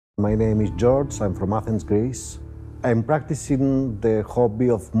My name is George, I'm from Athens, Greece. I'm practicing the hobby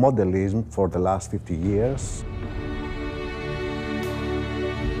of modelism for the last 50 years.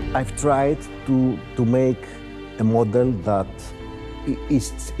 I've tried to make a model that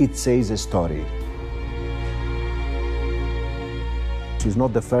it says a story. It's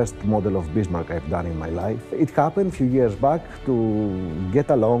not the first model of Bismarck I've done in my life. It happened a few years back to get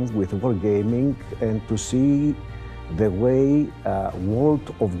along with wargaming and to see the way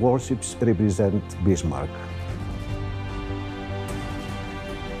world of warships represent Bismarck.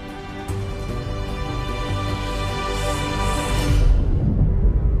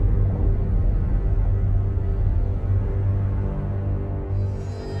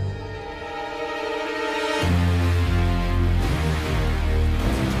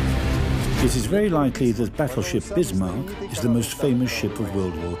 It is very likely that Battleship Bismarck is the most famous ship of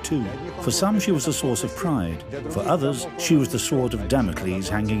World War II. For some, she was a source of pride. For others, she was the sword of Damocles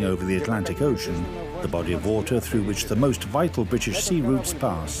hanging over the Atlantic Ocean, the body of water through which the most vital British sea routes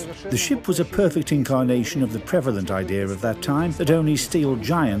pass. The ship was a perfect incarnation of the prevalent idea of that time that only steel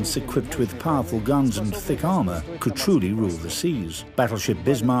giants equipped with powerful guns and thick armour could truly rule the seas. Battleship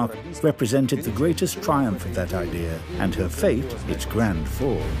Bismarck represented the greatest triumph of that idea, and her fate its grand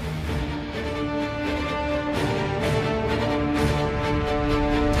fall.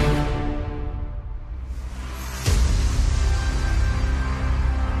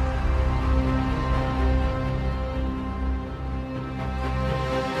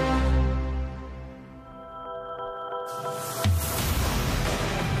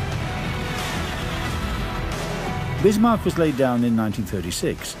 Bismarck was laid down in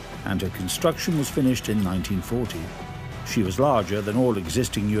 1936, and her construction was finished in 1940. She was larger than all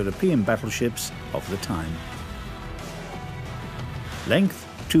existing European battleships of the time. Length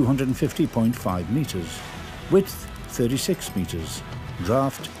 250.5 meters, width 36 meters,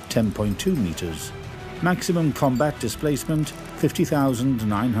 draft 10.2 meters, maximum combat displacement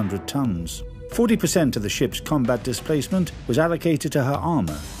 50,900 tons. 40% of the ship's combat displacement was allocated to her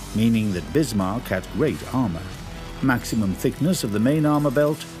armour, meaning that Bismarck had great armour. Maximum thickness of the main armour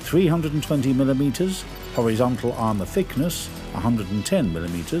belt 320 millimeters, horizontal armour thickness 110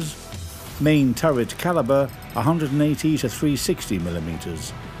 millimeters, main turret caliber 180 to 360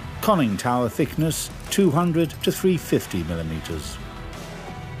 millimeters, conning tower thickness 200 to 350 millimeters.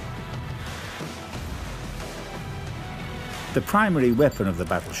 The primary weapon of the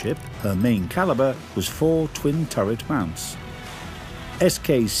battleship, her main caliber, was 4 twin turret mounts.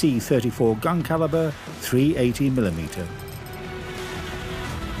 SKC-34 gun caliber 380mm.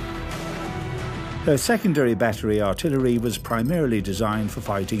 Her secondary battery artillery was primarily designed for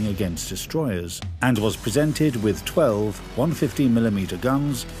fighting against destroyers and was presented with 12 150mm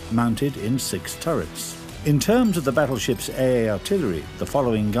guns mounted in 6 turrets. In terms of the battleship's AA artillery, the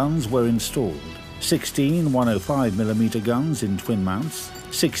following guns were installed: 16 105mm guns in twin mounts,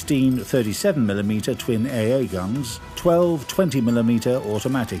 16 37mm twin AA guns, 12 20mm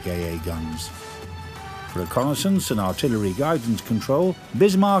automatic AA guns. For reconnaissance and artillery guidance control,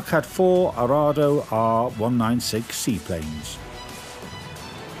 Bismarck had 4 Arado R-196 seaplanes.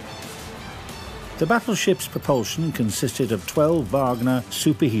 The battleship's propulsion consisted of 12 Wagner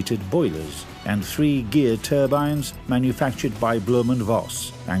superheated boilers and 3 geared turbines manufactured by Blohm &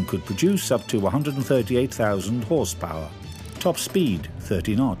 Voss and could produce up to 138,000 horsepower. Top speed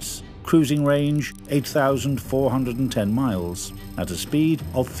 30 knots, cruising range 8,410 miles at a speed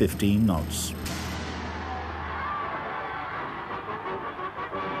of 15 knots.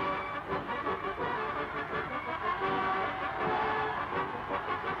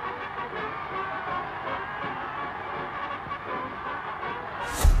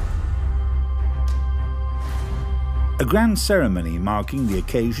 A grand ceremony marking the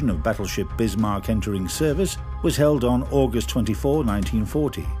occasion of Battleship Bismarck entering service was held on August 24,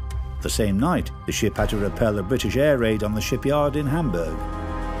 1940. The same night, the ship had to repel a British air raid on the shipyard in Hamburg.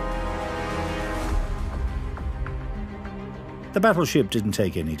 The battleship didn't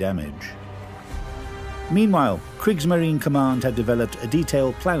take any damage. Meanwhile, Kriegsmarine Command had developed a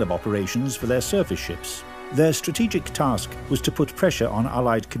detailed plan of operations for their surface ships. Their strategic task was to put pressure on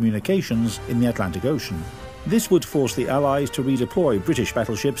Allied communications in the Atlantic Ocean. This would force the Allies to redeploy British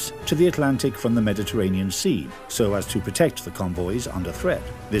battleships to the Atlantic from the Mediterranean Sea, so as to protect the convoys under threat.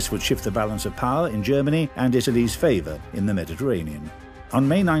 This would shift the balance of power in Germany and Italy's favour in the Mediterranean. On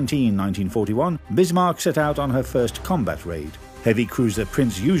May 19, 1941, Bismarck set out on her first combat raid. Heavy cruiser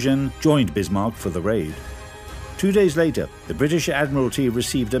Prince Eugen joined Bismarck for the raid. 2 days later, the British Admiralty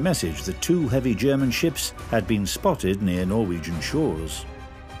received a message that 2 heavy German ships had been spotted near Norwegian shores.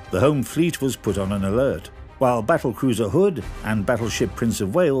 The home fleet was put on an alert. while battlecruiser Hood and battleship Prince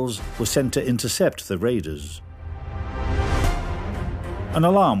of Wales were sent to intercept the raiders. An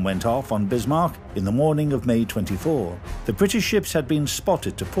alarm went off on Bismarck in the morning of May 24. The British ships had been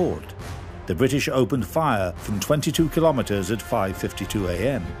spotted to port. The British opened fire from 22 kilometers at 5:52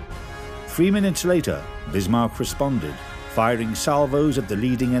 a.m. 3 minutes later, Bismarck responded, firing salvos at the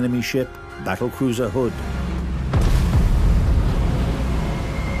leading enemy ship, battlecruiser Hood.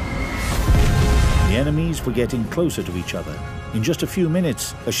 The enemies were getting closer to each other. In just a few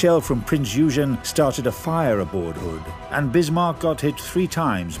minutes, a shell from Prince Eugen started a fire aboard Hood, and Bismarck got hit 3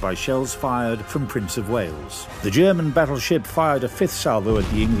 times by shells fired from Prince of Wales. The German battleship fired a 5th salvo at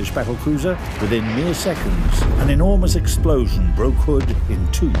the English battlecruiser. Within mere seconds, an enormous explosion broke Hood in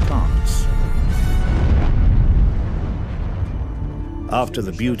 2 parts. After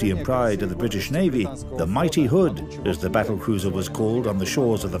the beauty and pride of the British Navy, the mighty Hood, as the battlecruiser was called on the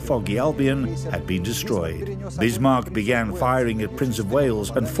shores of the foggy Albion, had been destroyed. Bismarck began firing at Prince of Wales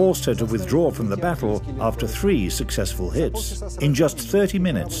and forced her to withdraw from the battle after 3 successful hits. In just 30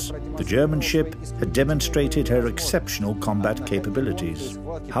 minutes, the German ship had demonstrated her exceptional combat capabilities.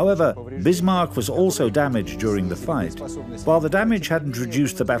 However, Bismarck was also damaged during the fight. While the damage hadn't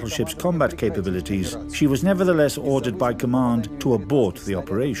reduced the battleship's combat capabilities, she was nevertheless ordered by command to abort the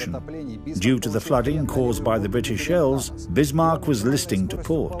operation. Due to the flooding caused by the British shells, Bismarck was listing to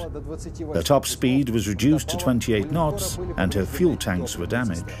port. Her top speed was reduced to 28 knots and her fuel tanks were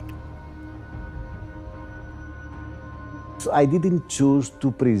damaged. I didn't choose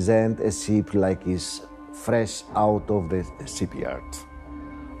to present a ship like it's fresh out of the shipyard.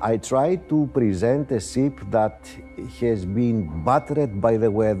 I tried to present a ship that has been battered by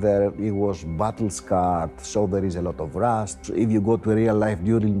the weather. It was battle-scarred, so there is a lot of rust. If you go to real life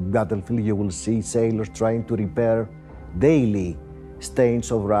during battlefield, you will see sailors trying to repair daily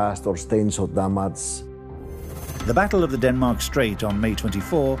stains of rust or stains of damage. The Battle of the Denmark Strait on May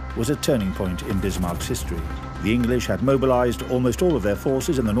 24 was a turning point in Bismarck's history. The English had mobilized almost all of their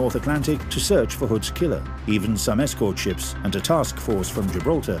forces in the North Atlantic to search for Hood's killer. Even some escort ships and a task force from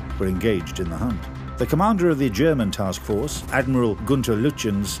Gibraltar were engaged in the hunt. The commander of the German task force, Admiral Gunther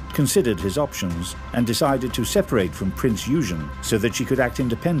Lütjens, considered his options and decided to separate from Prince Eugen so that she could act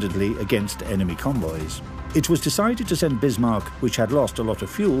independently against enemy convoys. It was decided to send Bismarck, which had lost a lot of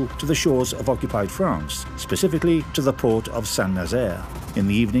fuel, to the shores of occupied France, specifically to the port of Saint-Nazaire. In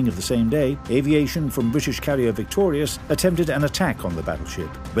the evening of the same day, aviation from British carrier Victorious attempted an attack on the battleship,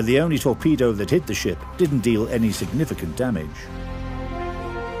 but the only torpedo that hit the ship didn't deal any significant damage.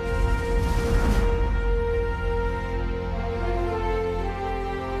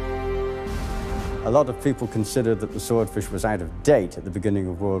 A lot of people considered that the Swordfish was out of date at the beginning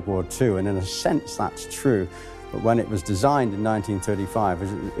of World War II, and in a sense that's true. But when it was designed in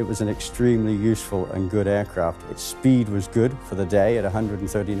 1935, it was an extremely useful and good aircraft. Its speed was good for the day at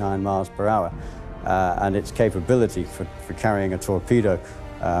 139 miles per hour, and its capability for carrying a torpedo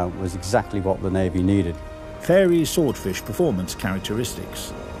was exactly what the Navy needed. Fairey's Swordfish performance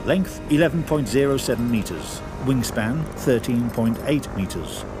characteristics. Length 11.07 meters, wingspan 13.8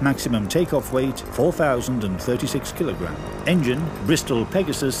 meters, maximum takeoff weight 4,036 kilograms, engine Bristol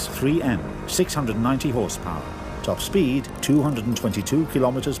Pegasus 3M, 690 horsepower, top speed 222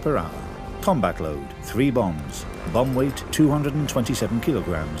 kilometers per hour, combat load 3 bombs, bomb weight 227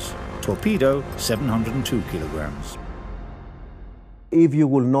 kilograms, torpedo 702 kilograms. If you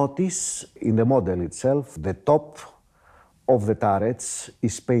will notice in the model itself, the top of the turrets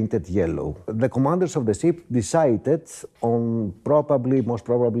is painted yellow. The commanders of the ship decided on most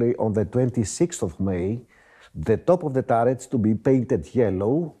probably on the 26th of May, the top of the turrets to be painted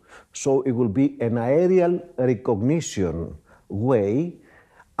yellow, so it will be an aerial recognition way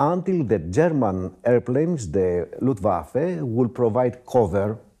until the German airplanes, the Luftwaffe, will provide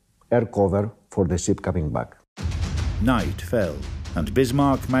air cover for the ship coming back. Night fell, and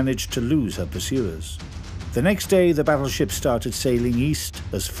Bismarck managed to lose her pursuers. The next day, the battleship started sailing east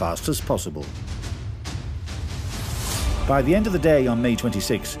as fast as possible. By the end of the day on May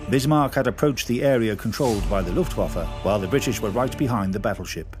 26, Bismarck had approached the area controlled by the Luftwaffe, while the British were right behind the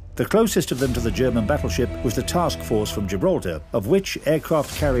battleship. The closest of them to the German battleship was the task force from Gibraltar, of which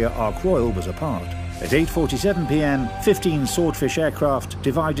aircraft carrier Ark Royal was a part. At 8:47 p.m, 15 Swordfish aircraft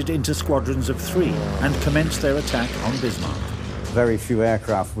divided into squadrons of 3 and commenced their attack on Bismarck. Very few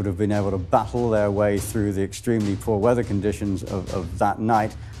aircraft would have been able to battle their way through the extremely poor weather conditions of that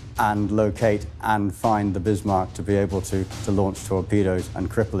night and locate and find the Bismarck to be able to launch torpedoes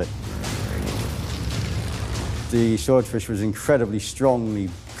and cripple it. The Swordfish was incredibly strongly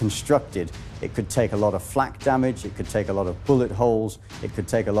constructed It could take a lot of flak damage, it could take a lot of bullet holes, it could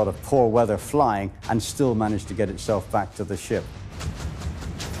take a lot of poor weather flying and still manage to get itself back to the ship.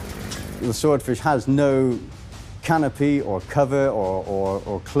 The Swordfish has no canopy or cover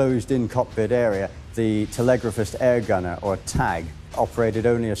or closed-in cockpit area. The telegraphist air gunner, or TAG, operated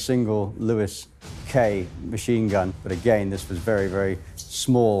only a single Lewis K machine gun, but again, this was very, very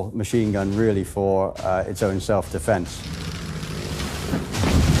small machine gun really for its own self-defense.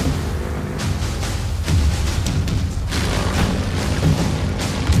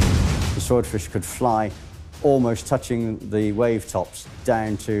 The Swordfish could fly almost touching the wave tops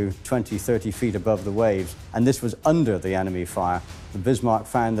down to 20, 30 feet above the waves, and this was under the enemy fire. The Bismarck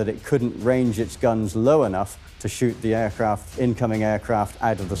found that it couldn't range its guns low enough to shoot the aircraft, incoming aircraft,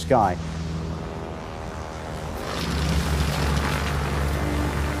 out of the sky.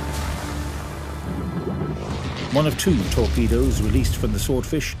 One of two torpedoes released from the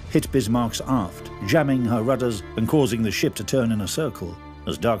Swordfish hit Bismarck's aft, jamming her rudders and causing the ship to turn in a circle.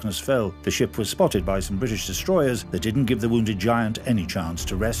 As darkness fell, the ship was spotted by some British destroyers that didn't give the wounded giant any chance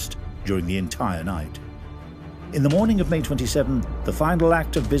to rest during the entire night. In the morning of May 27, the final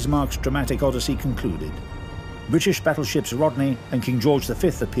act of Bismarck's dramatic odyssey concluded. British battleships Rodney and King George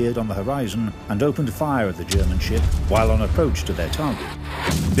V appeared on the horizon and opened fire at the German ship while on approach to their target.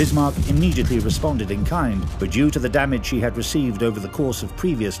 Bismarck immediately responded in kind, but due to the damage she had received over the course of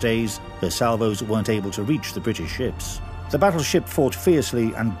previous days, her salvos weren't able to reach the British ships. The battleship fought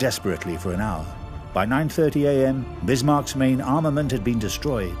fiercely and desperately for an hour. By 9:30 a.m., Bismarck's main armament had been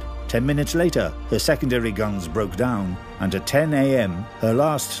destroyed. 10 minutes later, her secondary guns broke down, and at 10 a.m., her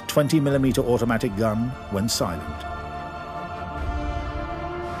last 20mm automatic gun went silent.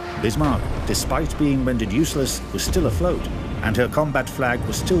 Bismarck, despite being rendered useless, was still afloat, and her combat flag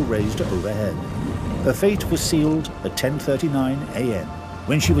was still raised overhead. Her fate was sealed at 10:39 a.m.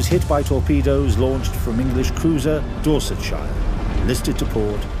 when she was hit by torpedoes launched from English cruiser Dorsetshire, listed to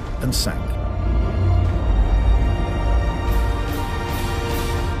port and sank.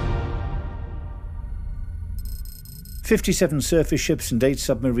 "57 surface ships and 8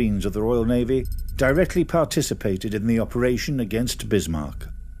 submarines of the Royal Navy directly participated in the operation against Bismarck.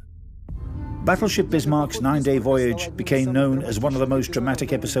 Battleship Bismarck's 9-day voyage became known as one of the most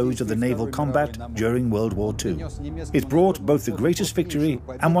dramatic episodes of the naval combat during World War II. It brought both the greatest victory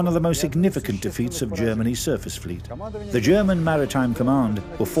and one of the most significant defeats of Germany's surface fleet. The German Maritime Command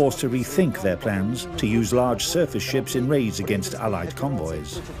were forced to rethink their plans to use large surface ships in raids against Allied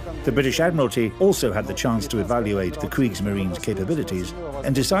convoys. The British Admiralty also had the chance to evaluate the Kriegsmarine's capabilities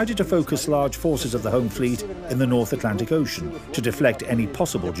and decided to focus large forces of the home fleet in the North Atlantic Ocean to deflect any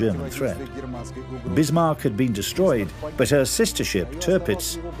possible German threat. Bismarck had been destroyed, but her sister ship,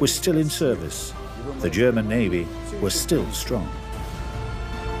 Tirpitz, was still in service. The German Navy was still strong.